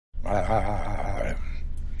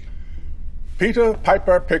Peter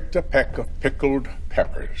Piper picked a peck of pickled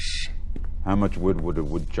peppers. How much wood would a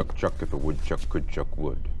woodchuck chuck if a woodchuck could chuck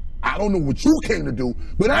wood? I don't know what you came to do,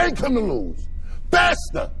 but I ain't come to lose.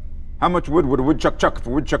 Faster! How much wood would a woodchuck chuck if a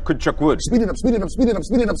woodchuck could chuck wood? Speed it up, speed it up, speed it up,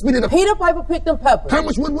 speed it up, speed it up. Peter Piper picked them peppers. How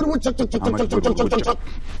much wood would a woodchuck chuck, chuck, chuck, chuck, chuck, chuck, chuck, chuck?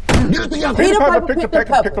 Get it together. Peter Piper picked a peck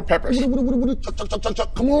of pickled peppers. Chuck, chuck, chuck, chuck,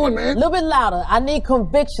 chuck. Come on, man. A little bit louder. I need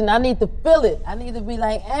conviction. I need to feel it. I need to be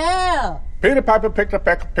like, Peter Piper picked a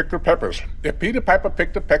peck of pickled peppers. If Peter Piper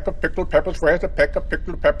picked a peck of pickled peppers, where's the peck of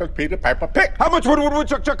pickled peppers Peter Piper picked? How much wood would a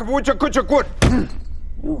woodchuck chuck if a woodchuck could chuck wood?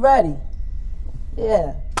 You ready?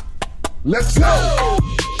 Yeah. Let's go.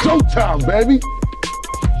 Showtime, baby.